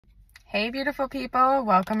Hey beautiful people,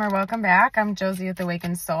 welcome or welcome back. I'm Josie with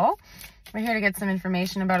Awakened Soul. We're here to get some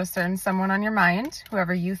information about a certain someone on your mind,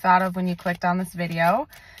 whoever you thought of when you clicked on this video.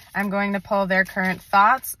 I'm going to pull their current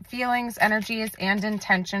thoughts, feelings, energies, and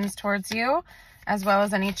intentions towards you, as well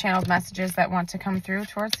as any channeled messages that want to come through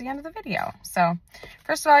towards the end of the video. So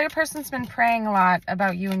first of all, your person's been praying a lot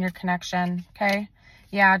about you and your connection, okay?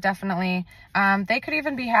 Yeah, definitely. They could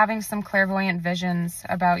even be having some clairvoyant visions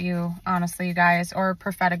about you, honestly, you guys, or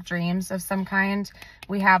prophetic dreams of some kind.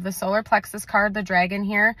 We have the solar plexus card, the dragon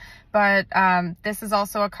here, but this is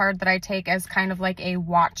also a card that I take as kind of like a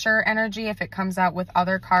watcher energy if it comes out with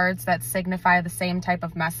other cards that signify the same type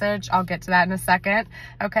of message. I'll get to that in a second,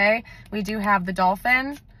 okay? We do have the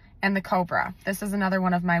dolphin and the cobra. This is another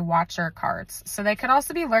one of my watcher cards. So they could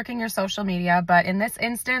also be lurking your social media, but in this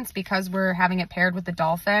instance, because we're having it paired with the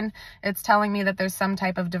dolphin, it's telling me that there's some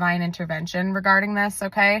type of divine intervention regarding this,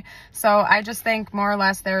 okay? So I just think more or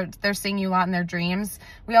less they're seeing you a lot in their dreams.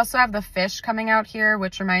 We also have the fish coming out here,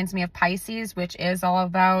 which reminds me of Pisces, which is all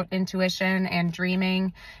about intuition and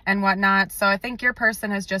dreaming and whatnot. So I think your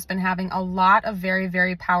person has just been having a lot of very,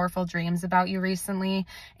 very powerful dreams about you recently,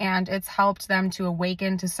 and it's helped them to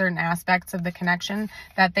awaken to certain aspects of the connection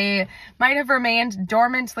that they might have remained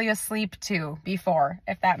dormantly asleep to before,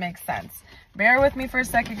 if that makes sense. Bear with me for a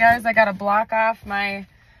second, guys. I gotta block off my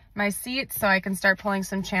seat so I can start pulling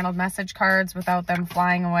some channeled message cards without them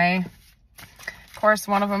flying away. Of course,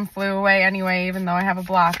 one of them flew away anyway, even though I have a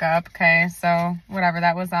block up. Okay, so whatever,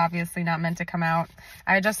 that was obviously not meant to come out.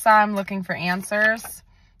 I just saw him looking for answers.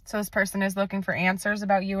 So this person is looking for answers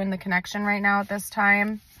about you and the connection right now at this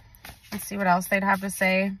time. Let's see what else they'd have to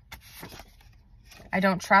say. I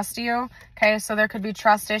don't trust you. Okay, so there could be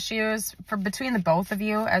trust issues between the both of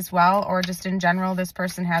you as well, or just in general, this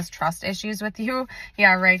person has trust issues with you.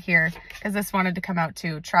 Yeah, right here, because this wanted to come out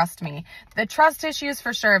too. Trust me. The trust issues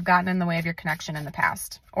for sure have gotten in the way of your connection in the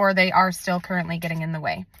past, or they are still currently getting in the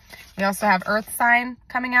way. We also have earth sign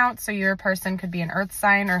coming out, so your person could be an earth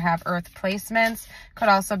sign or have earth placements. Could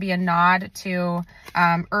also be a nod to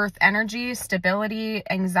earth energy, stability,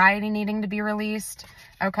 anxiety needing to be released,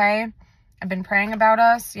 okay? I've been praying about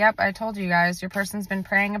us. Yep, I told you guys, your person's been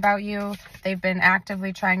praying about you. They've been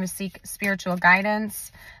actively trying to seek spiritual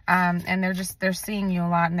guidance, and they're seeing you a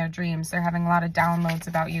lot in their dreams. They're having a lot of downloads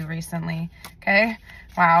about you recently, okay?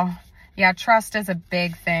 Wow. Yeah, trust is a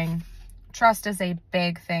big thing. Trust is a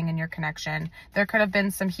big thing in your connection. There could have been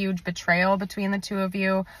some huge betrayal between the two of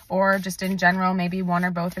you, or just in general, maybe one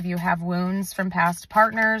or both of you have wounds from past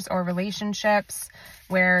partners or relationships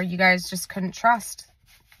where you guys just couldn't trust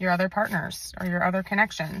your other partners or your other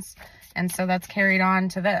connections. And so that's carried on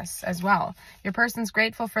to this as well. Your person's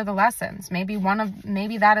grateful for the lessons. Maybe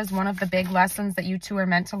that is one of the big lessons that you two are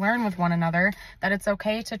meant to learn with one another, that it's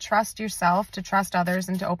okay to trust yourself, to trust others,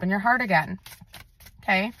 and to open your heart again.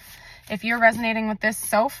 Okay? If you're resonating with this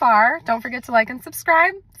so far, don't forget to like and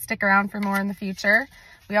subscribe. Stick around for more in the future.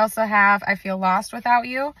 We also have, I feel lost without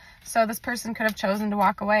you. So this person could have chosen to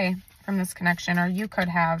walk away from this connection, or you could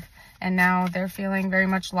have. And now they're feeling very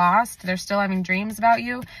much lost. They're still having dreams about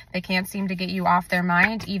you. They can't seem to get you off their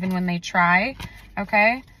mind, even when they try,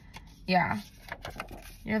 okay? Yeah,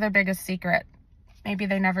 you're their biggest secret. Maybe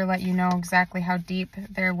they never let you know exactly how deep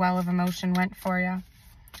their well of emotion went for you.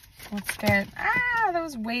 Let's get, that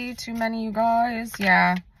was way too many, you guys.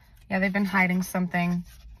 Yeah, they've been hiding something.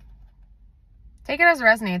 Take it as it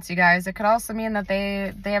resonates, you guys. It could also mean that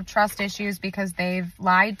they have trust issues because they've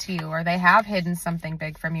lied to you, or they have hidden something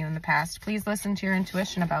big from you in the past. Please listen to your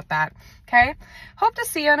intuition about that, okay? Hope to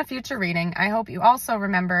see you in a future reading. I hope you also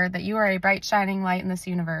remember that you are a bright, shining light in this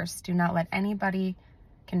universe. Do not let anybody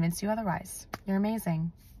convince you otherwise. You're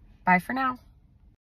amazing. Bye for now.